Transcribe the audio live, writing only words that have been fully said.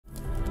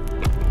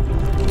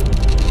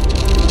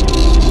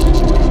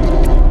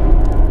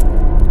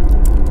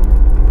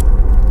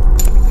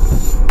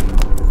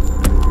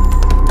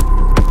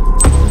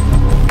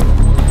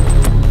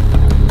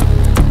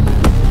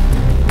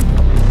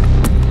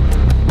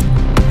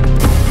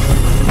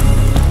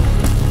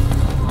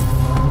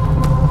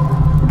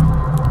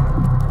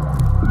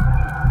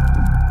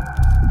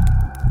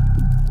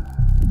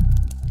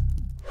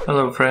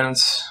Hello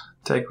friends,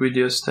 Tech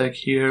Videos Tech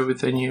here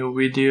with a new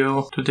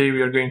video. Today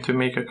we are going to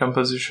make a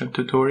composition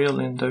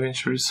tutorial in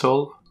DaVinci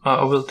Resolve.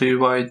 I will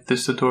divide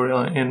this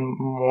tutorial in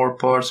more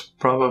parts,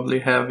 probably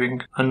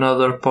having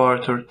another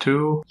part or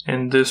two.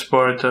 In this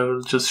part I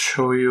will just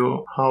show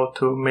you how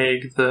to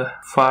make the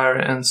fire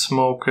and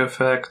smoke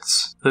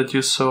effects that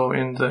you saw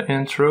in the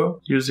intro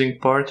using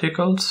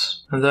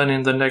particles. And then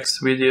in the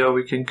next video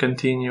we can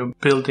continue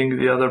building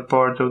the other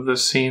part of the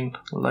scene,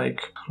 like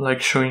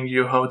showing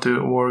you how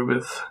to work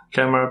with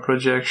camera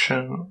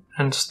projection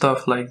and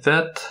stuff like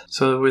that.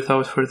 So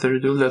without further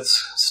ado,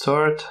 let's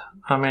start.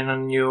 I'm in a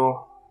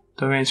new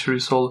DaVinci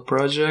Resolve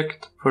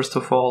project. First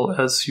of all,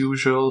 as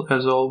usual,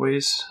 as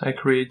always, I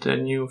create a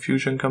new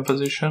fusion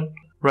composition.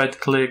 Right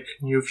click,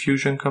 new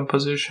fusion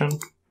composition.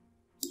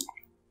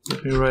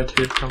 Let me write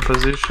here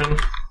composition.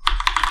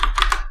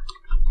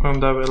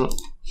 And I will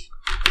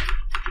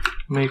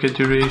make a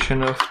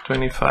duration of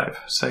 25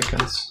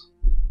 seconds.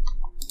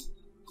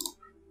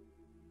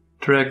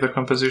 Drag the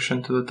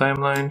composition to the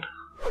timeline.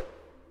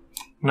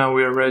 Now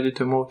we are ready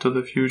to move to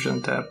the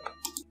fusion tab.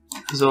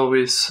 As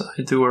always,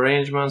 I do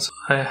arrangements.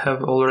 I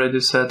have already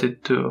set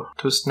it to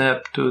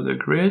snap to the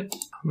grid.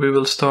 We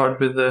will start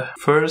with the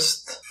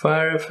first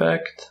fire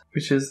effect,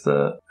 which is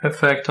the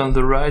effect on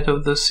the right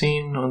of the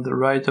scene, on the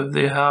right of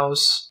the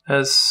house.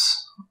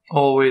 As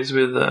always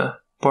with the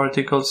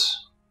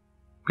particles,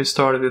 we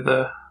start with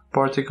the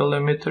particle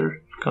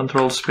emitter.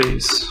 Control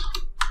space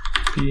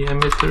P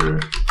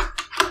emitter.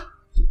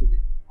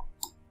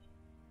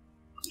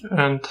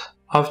 And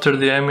after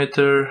the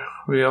emitter,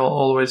 we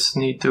always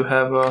need to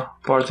have a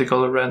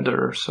particle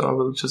renderer, so I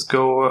will just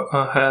go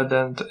ahead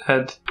and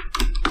add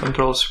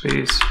control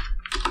space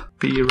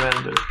P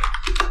render.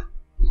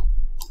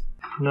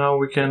 Now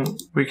we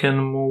can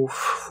move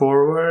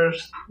forward.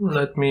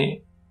 Let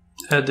me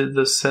edit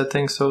the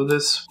settings of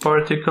this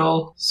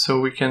particle. So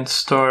we can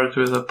start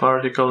with a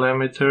particle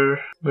emitter.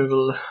 We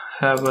will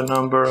have a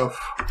number of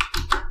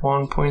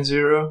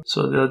 1.0,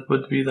 so that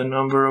would be the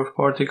number of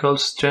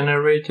particles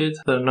generated.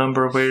 The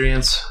number of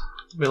variants,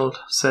 we'll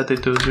set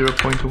it to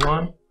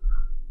 0.1.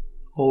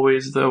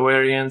 Always the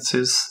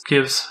variance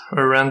gives a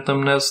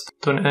randomness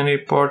to any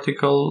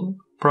particle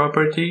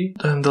property.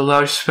 And the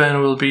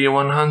lifespan will be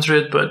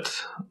 100,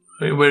 but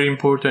very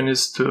important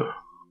is to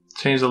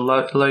change the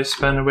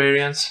lifespan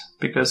variance,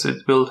 because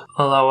it will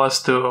allow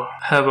us to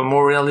have a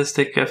more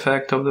realistic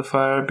effect of the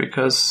fire,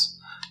 because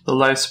the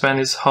lifespan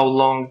is how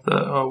long the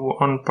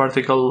one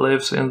particle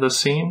lives in the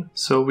scene.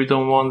 So we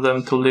don't want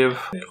them to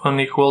live on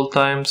equal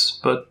times,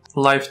 but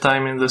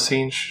lifetime in the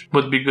scene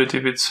would be good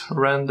if it's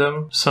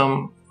random.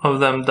 Some of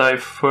them die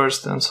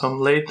first and some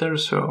later,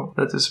 so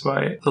that is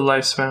why the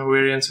lifespan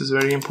variance is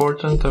very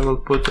important. I will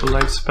put a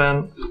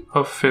lifespan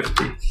of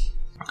 50.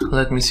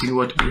 Let me see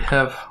what we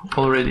have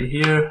already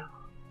here.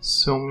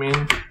 Zoom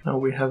in. Now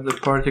we have the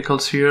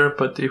particles here,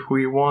 but if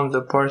we want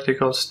the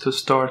particles to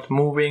start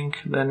moving,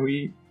 then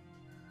we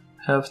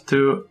have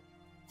to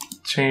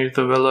change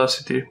the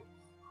velocity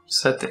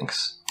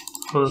settings.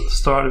 We'll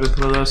start with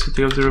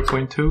velocity of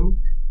 0.2,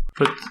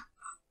 but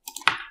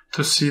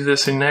to see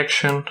this in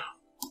action,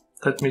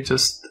 let me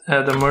just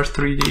add a Merge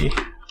 3D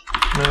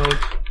node,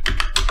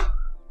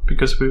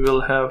 because we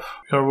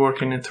are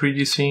working in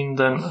 3D scene.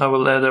 Then I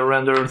will add a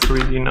Render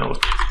 3D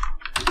node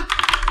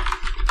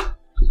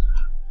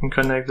and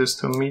connect this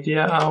to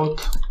media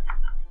out.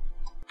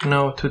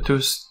 Now to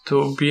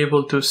be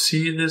able to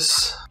see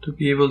this,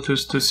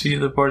 to see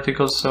the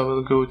particles, I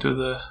will go to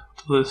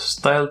the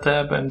style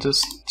tab and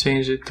just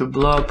change it to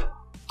blob.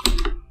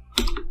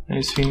 And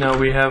you see now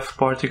we have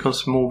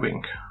particles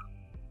moving.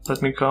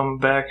 Let me come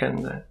back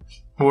and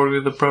work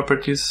with the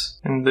properties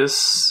in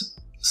this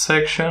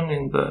section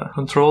in the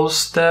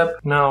controls tab.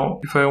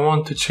 Now if I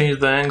want to change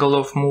the angle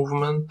of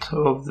movement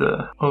of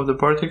the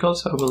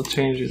particles, I will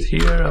change it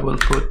here. I will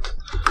put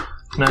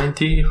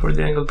 90 for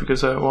the angle,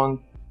 because I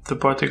want the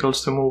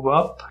particles to move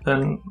up.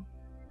 Then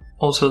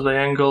also the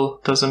angle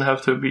doesn't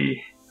have to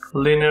be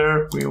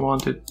linear. We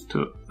want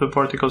the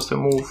particles to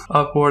move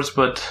upwards,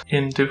 but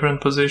in different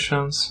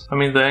positions. I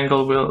mean, the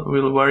angle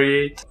will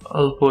variate.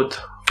 I'll put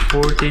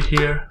 40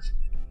 here.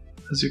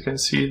 As you can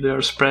see, they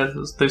are spread.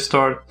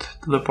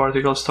 The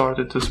particles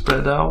started to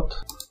spread out.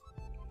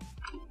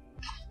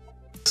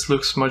 This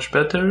looks much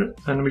better,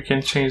 and we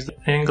can change the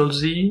angle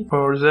Z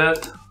or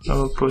Z. I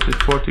will put it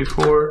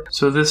 44.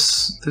 So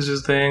this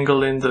is the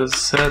angle in the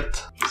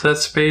Z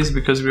space,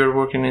 because we are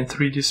working in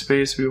 3D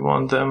space. We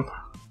want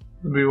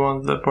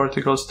the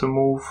particles to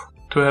move,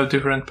 to have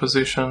different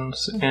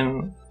positions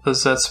in the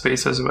Z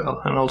space as well.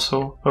 And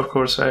also, of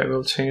course, I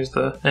will change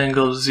the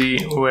angle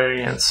Z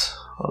variance.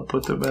 I'll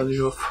put the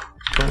value of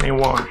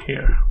 21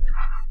 here.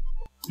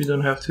 We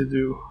don't have to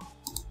do.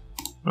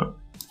 No.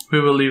 We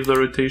will leave the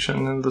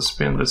rotation and the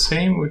spin the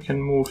same. We can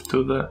move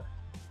to the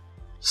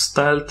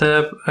style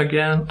tab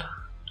again.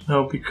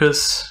 Now,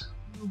 because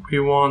we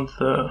want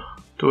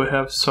to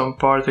have some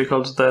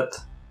particles that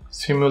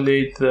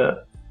simulate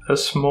the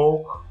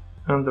smoke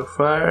and the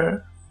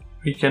fire,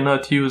 we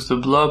cannot use the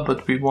blob,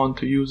 but we want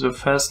to use a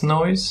fast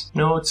noise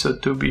node. So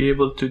to be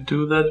able to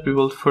do that, we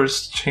will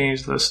first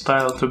change the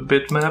style to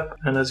bitmap.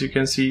 And as you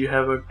can see,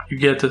 you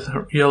get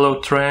a yellow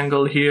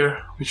triangle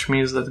here, which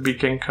means that we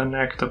can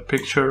connect a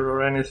picture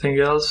or anything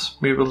else.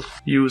 We will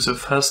use a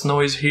fast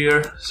noise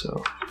here.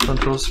 So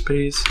control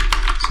space,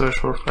 search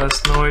for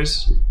fast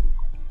noise.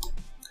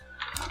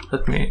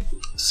 Let me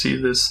see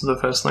the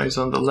fast noise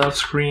on the left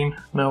screen.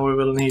 Now we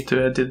will need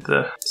to edit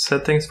the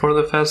settings for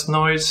the fast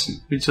noise.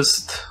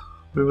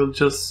 We will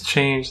just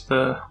change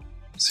the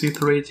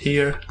seed rate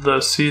here. The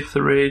seed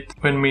rate,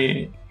 when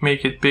we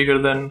make it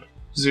bigger than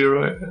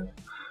 0,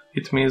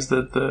 it means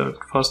that the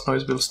fast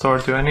noise will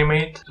start to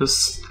animate.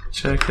 Just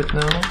check it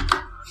now.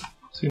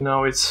 See,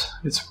 now it's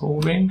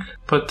moving,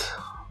 but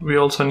we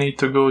also need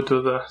to go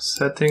to the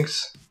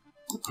settings.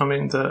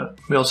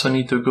 We also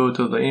need to go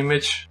to the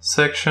image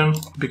section,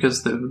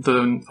 because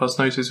the fast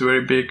noise is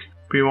very big.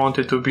 We want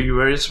it to be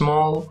very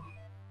small,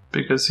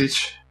 because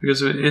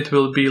it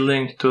will be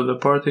linked to the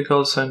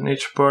particles, and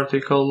each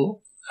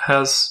particle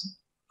has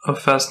a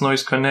fast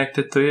noise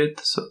connected to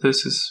it. So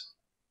this is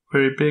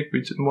very big.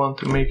 We want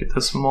to make it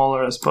as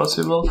smaller as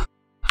possible.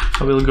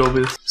 I will go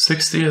with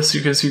 60. As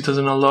you can see, it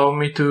doesn't allow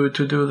me to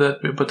do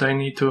that, but I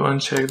need to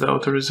uncheck the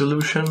auto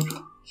resolution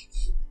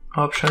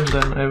option.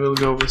 Then I will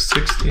go with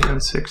 60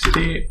 and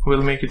 60.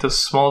 We'll make it a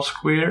small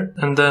square,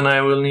 and then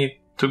I will need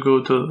to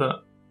go to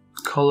the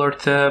color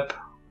tab.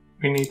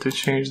 We need to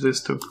change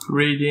this to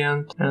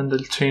gradient, and I'll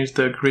change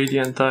the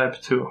gradient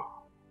type to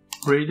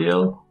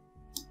radial,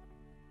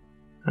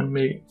 and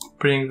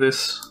bring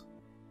this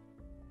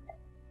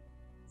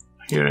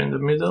here in the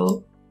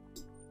middle.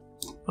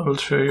 I will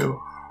show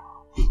you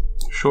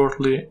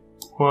shortly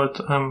what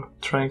I'm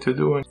trying to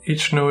do.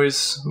 Each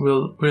noise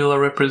will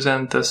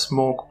represent a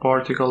smoke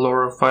particle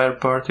or a fire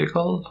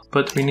particle,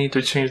 but we need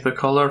to change the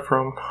color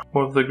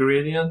of the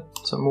gradient.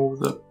 So move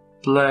the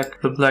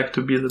black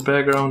to be the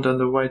background and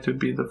the white to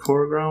be the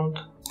foreground.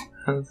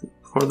 And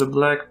for the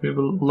black, we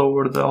will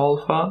lower the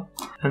alpha,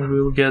 and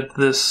we will get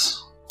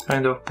this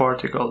kind of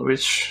particle,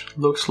 which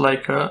looks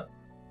like a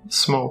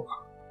smoke.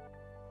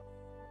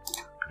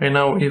 And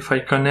now if I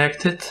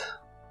connect it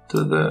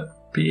to the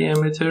P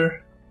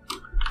emitter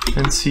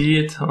and see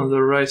it on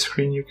the right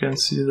screen, you can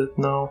see that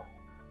now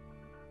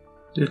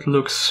it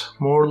looks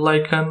more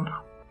like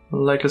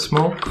a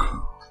smoke.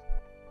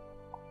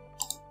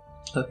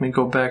 Let me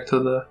go back to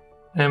the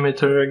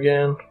emitter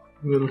again.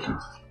 We'll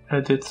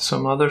edit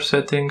some other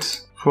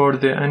settings. For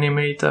the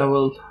animate, I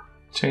will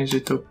change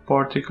it to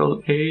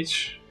particle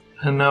age,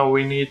 and now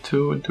we need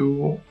to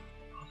do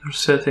other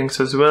settings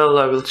as well.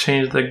 I will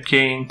change the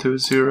gain to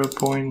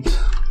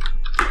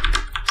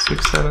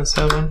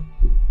 0.677.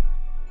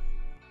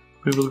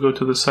 We will go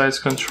to the size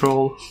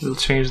control. We'll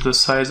change the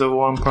size of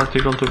one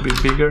particle to be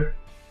bigger,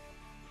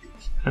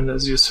 and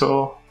as you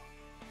saw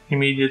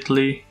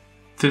immediately,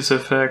 this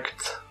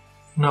effect,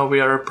 now we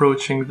are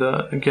approaching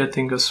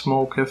getting a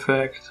smoke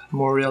effect,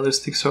 more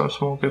realistic sort of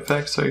smoke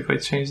effect. So if I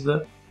change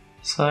the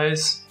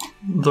size,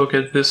 look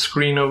at this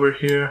screen over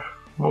here.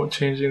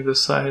 Changing the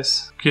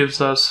size gives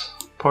us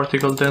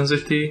particle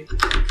density.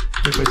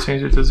 If I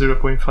change it to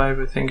 0.5,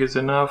 I think is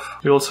enough.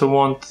 We also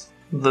want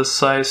the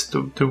size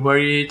to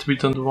vary. We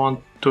don't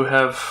want to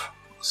have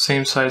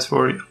same size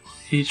for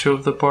each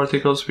of the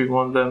particles. We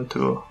want them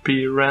to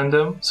be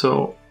random.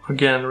 So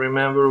again,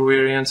 remember,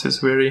 variance is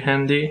very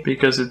handy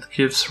because it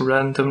gives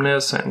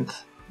randomness, and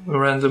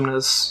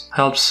randomness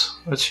helps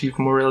achieve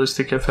more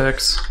realistic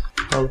effects.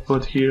 I'll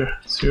put here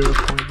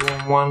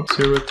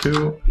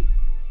 0.1102,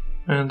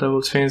 and I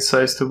will change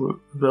size to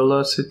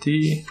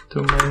velocity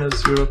to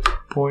minus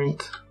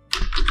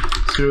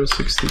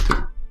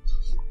 0.062.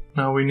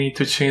 Now we need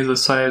to change the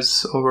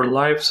size over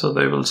life, so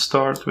they will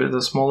start with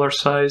a smaller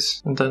size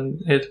and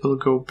then it will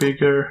go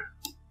bigger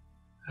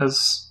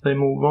as they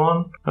move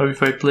on. Now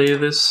if I play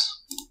this,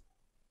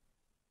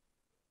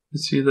 you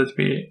see that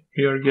we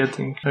are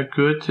getting a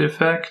good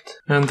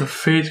effect. And the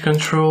fade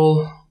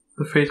control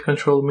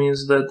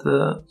means that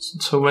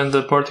so when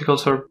the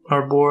particles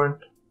are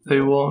born,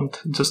 they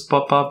won't just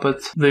pop up,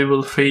 but they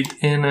will fade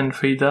in and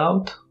fade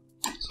out.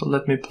 So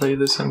let me play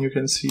this and you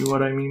can see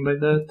what I mean by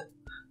that.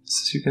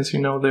 As you can see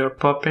now, they are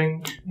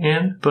popping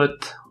in,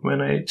 but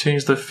when I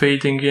change the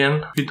fading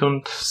in, we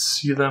don't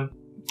see them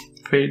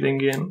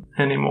fading in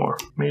anymore.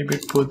 Maybe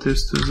put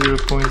this to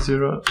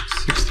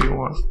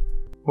 0.061,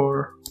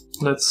 or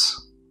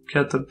let's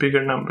get a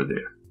bigger number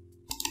there,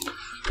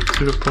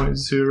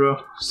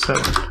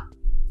 0.07.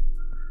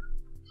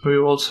 We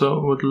also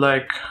would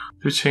like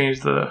to change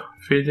the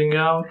fading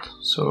out,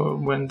 so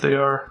when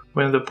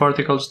the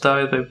particles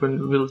die, they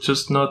will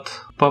just not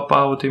pop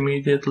out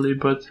immediately,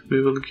 but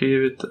we will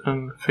give it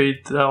a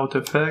fade out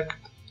effect,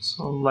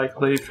 so like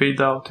they fade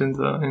out in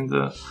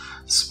the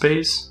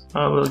space.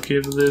 I will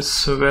give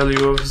this a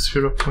value of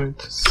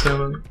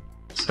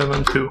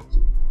 0.772.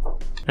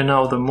 And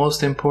now the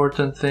most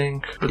important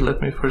thing, but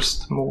let me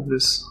first move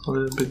this a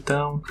little bit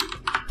down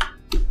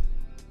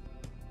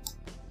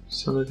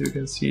so that you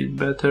can see it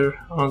better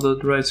on the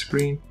right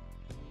screen.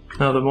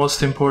 Now the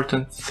most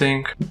important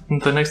thing,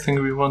 the next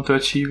thing we want to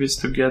achieve is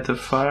to get a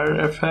fire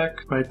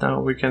effect. Right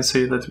now we can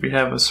say that we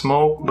have a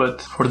smoke,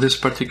 but for this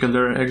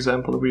particular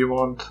example we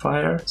want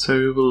fire. So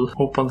we will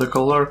open the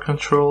color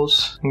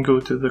controls and go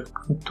to the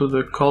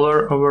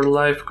color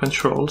overlay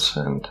controls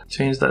and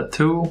change that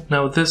to.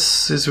 Now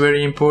this is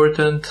very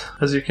important.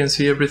 As you can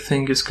see,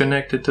 everything is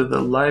connected to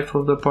the life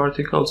of the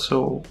particle,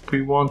 so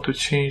we want to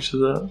change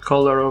the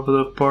color of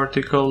the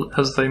particle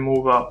as they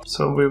move up.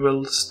 So we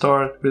will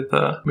start with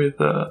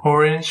the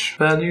orange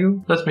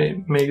value. Let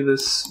me make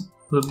this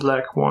the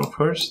black one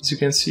first. As you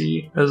can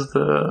see, as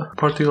the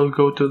particle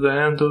go to the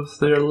end of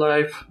their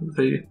life,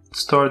 they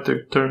start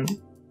to turn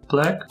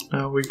black.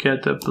 Now we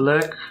get a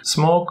black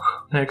smoke.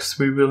 Next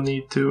we will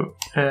need to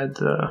add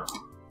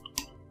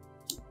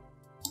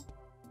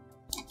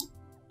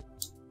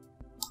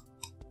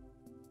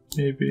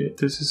maybe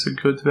this is a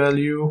good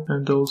value,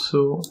 and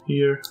also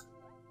here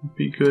would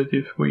be good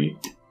if we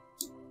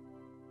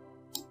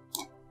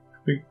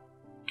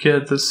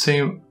get the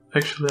same.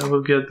 Actually I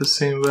will get the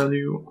same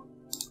value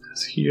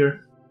as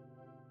here,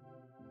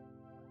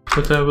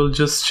 but I will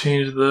just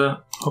change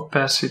the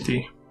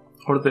opacity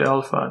or the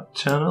alpha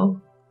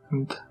channel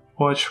and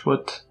watch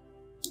what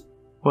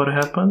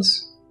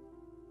happens.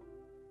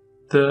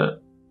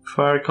 The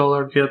fire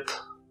color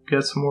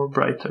gets more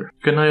brighter.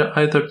 You can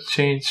either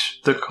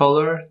change the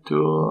color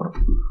to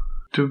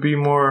be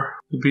more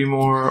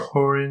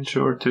orange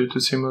or to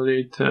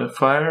simulate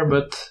fire,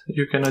 but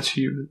you can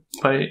achieve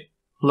by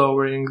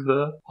lowering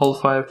the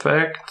alpha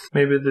effect.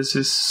 Maybe this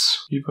is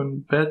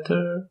even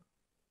better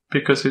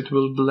because it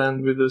will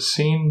blend with the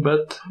scene,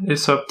 but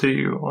it's up to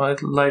you.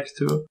 I'd like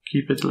to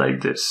keep it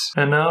like this.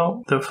 And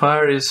now the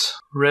fire is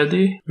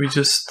ready. We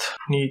just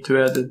need to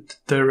add a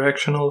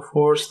directional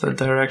force. The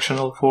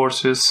directional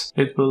force is,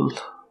 it will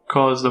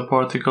cause the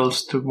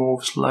particles to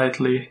move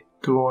slightly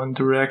to one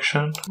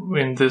direction.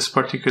 In this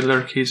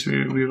particular case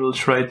we will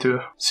try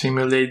to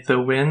simulate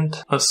the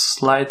wind, a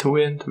slight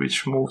wind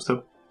which moves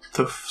the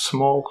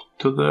smoke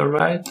to the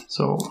right.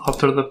 So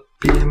after the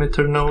P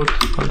emitter node,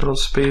 control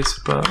space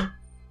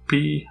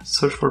P,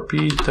 search for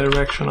P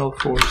directional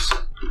force.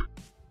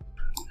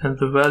 And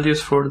the values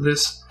for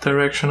this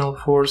directional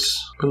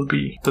force will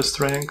be the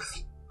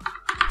strength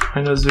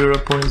minus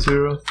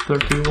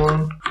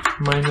 0.031,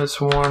 minus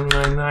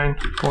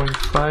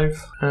 199.5,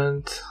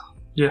 and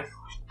yeah.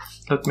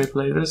 Let me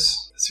play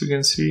this. As you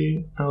can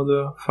see, now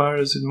the fire,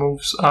 as it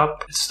moves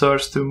up, it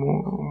starts to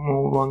move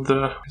on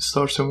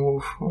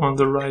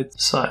the right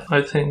side.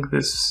 I think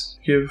this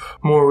gives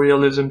more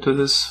realism to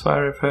this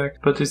fire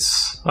effect, but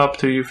it's up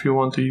to you if you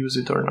want to use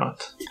it or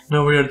not.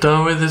 Now we are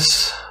done with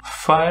this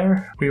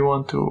fire. We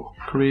want to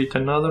create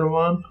another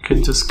one. You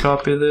can just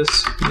copy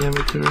this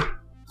emitter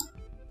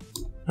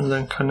and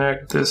then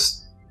connect this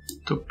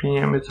to P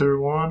emitter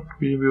 1.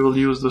 We will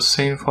use the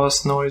same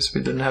fast noise,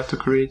 we didn't have to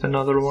create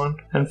another one.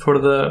 And for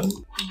the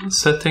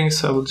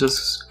settings I will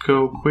just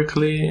go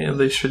quickly, and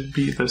they should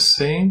be the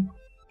same.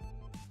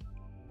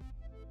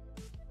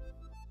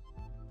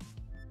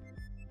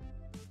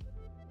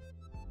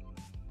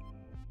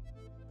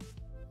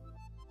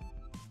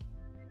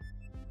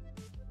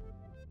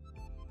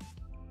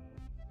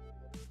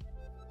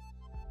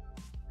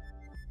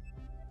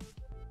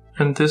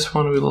 And this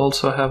one will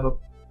also have a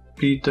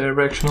P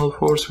directional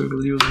force. We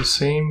will use the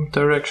same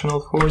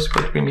directional force,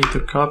 but we need to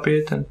copy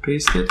it and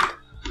paste it.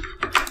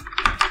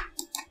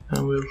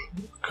 And we'll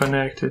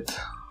connect it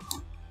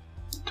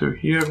to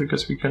here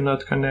because we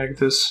cannot connect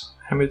this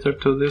emitter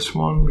to this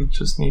one. We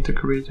just need to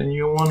create a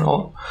new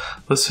one.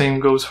 The same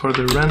goes for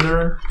the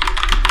renderer.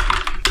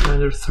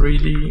 Render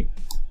 3D.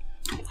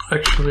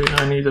 Actually,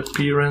 I need a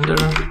P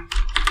renderer.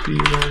 P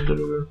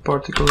renderer,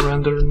 particle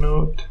render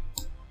node.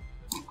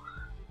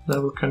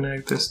 That will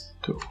connect this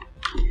to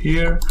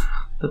here.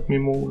 Let me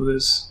move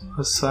this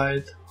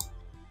aside,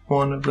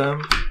 one of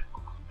them,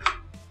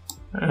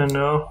 and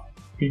now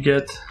we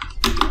get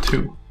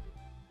 2.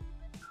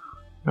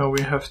 Now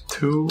we have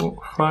 2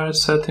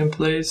 files set in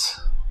place,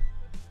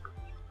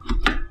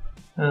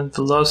 and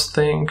the last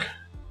thing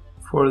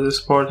for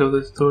this part of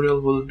the tutorial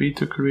will be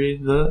to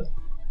create the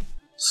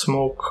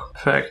smoke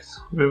effect.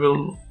 We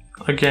will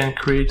again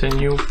create a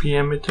new P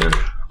emitter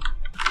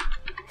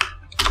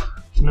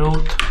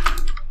node.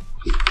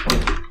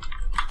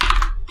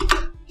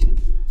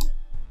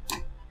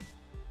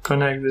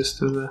 Connect this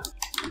to the.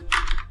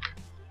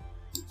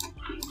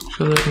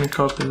 So let me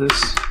copy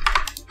this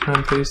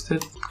and paste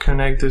it.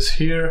 Connect this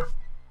here.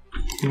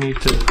 You need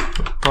the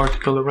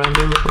particle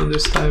renderer for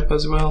this type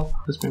as well.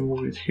 Let me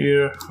move it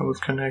here. I will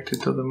connect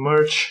it to the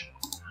merge.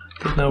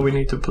 But now we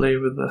need to play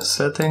with the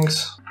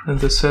settings. And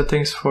the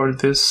settings for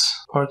this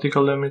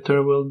particle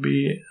emitter will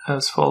be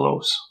as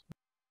follows.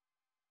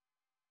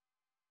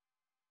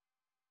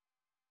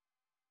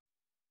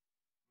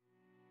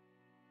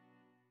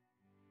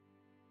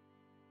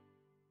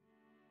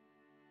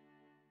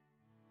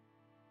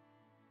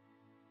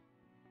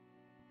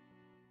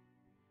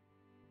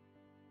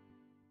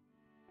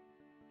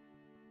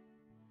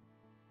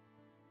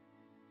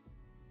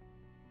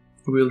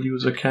 We'll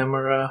use a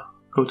camera,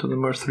 go to the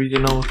Merge 3D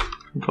node,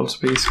 control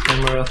space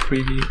camera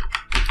 3D.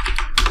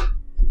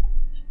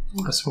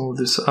 Let's move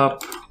this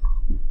up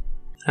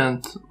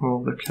and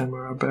move the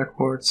camera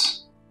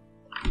backwards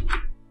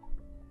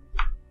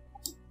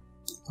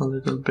a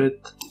little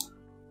bit.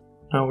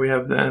 Now we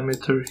have the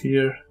emitter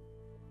here.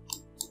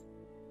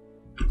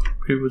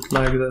 We would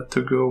like that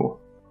to go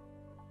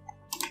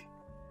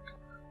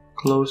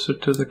closer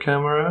to the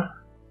camera,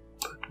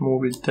 but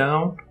move it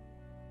down.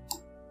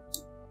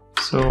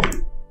 So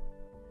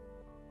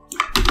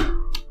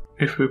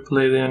if we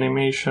play the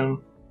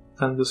animation,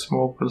 then the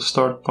smoke will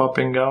start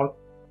popping out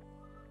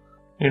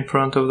in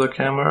front of the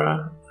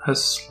camera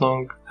as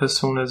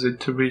soon as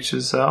it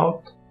reaches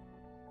out.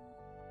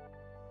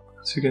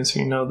 As you can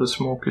see now, the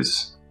smoke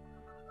is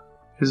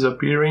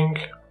appearing.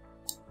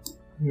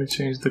 Let me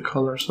change the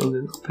colors a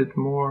little bit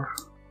more,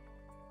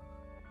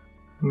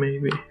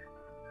 maybe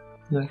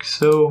like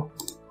so.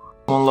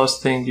 One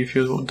last thing, if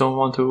you don't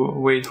want to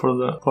wait for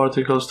the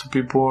particles to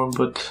be born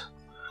but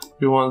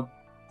you want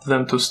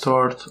them to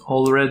start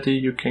already,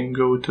 you can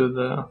go to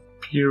the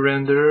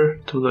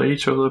pre-renderer, to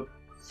each of the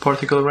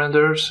particle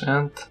renders,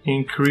 and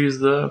increase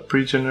the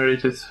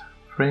pre-generated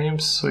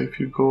frames. So if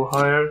you go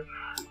higher,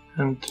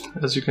 and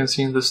as you can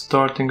see in the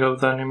starting of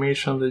the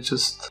animation,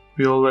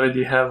 we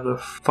already have the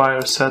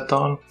fire set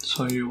on,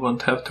 so you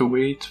won't have to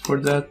wait for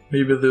that.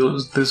 Maybe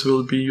this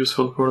will be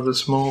useful for the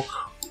smoke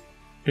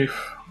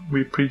if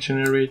we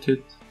pre-generate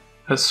it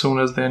as soon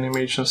as the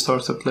animation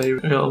starts to play.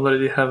 We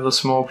already have the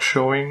smoke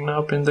showing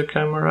up in the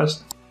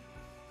cameras.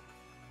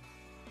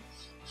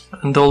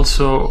 And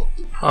also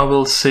I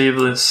will save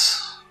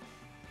this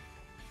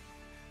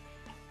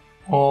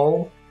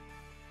all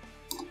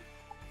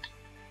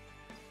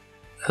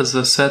as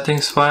a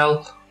settings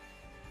file.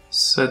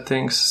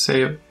 Settings,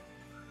 save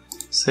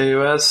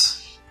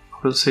as. I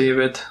will save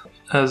it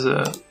as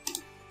a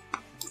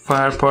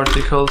fire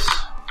particles.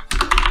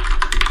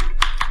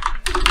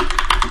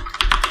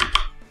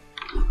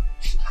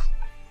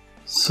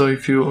 So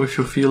if you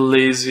feel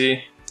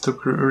lazy to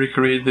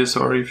recreate this,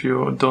 or if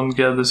you don't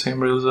get the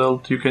same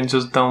result, you can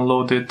just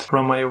download it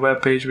from my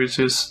webpage, which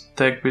is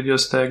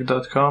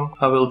techvideostack.com.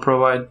 I will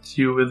provide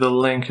you with a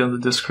link in the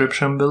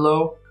description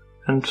below.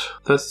 And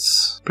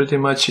that's pretty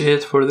much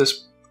it for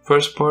this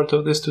first part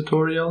of this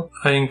tutorial.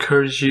 I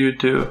encourage you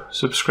to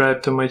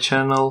subscribe to my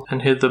channel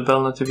and hit the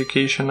bell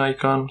notification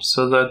icon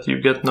so that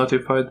you get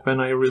notified when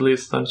I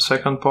release the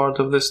second part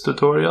of this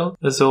tutorial.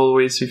 As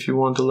always, if you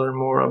want to learn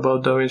more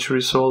about DaVinci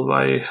Resolve,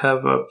 I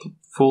have a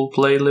full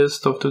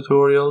playlist of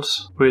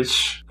tutorials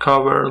which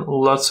cover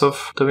lots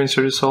of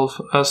DaVinci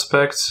Resolve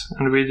aspects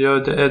and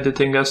video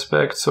editing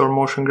aspects or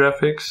motion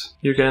graphics.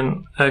 You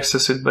can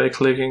access it by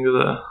clicking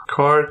the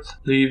card.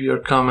 Leave your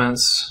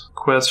comments,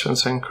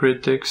 questions and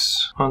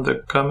critics on the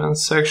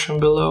comments section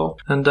below.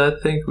 And I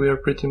think we are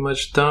pretty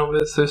much done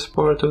with this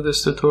part of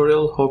this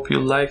tutorial. Hope you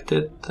liked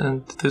it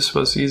and this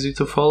was easy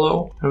to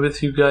follow. And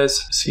with you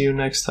guys, see you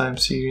next time.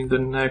 See you in the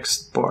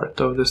next part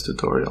of this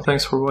tutorial.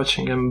 Thanks for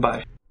watching and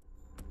bye.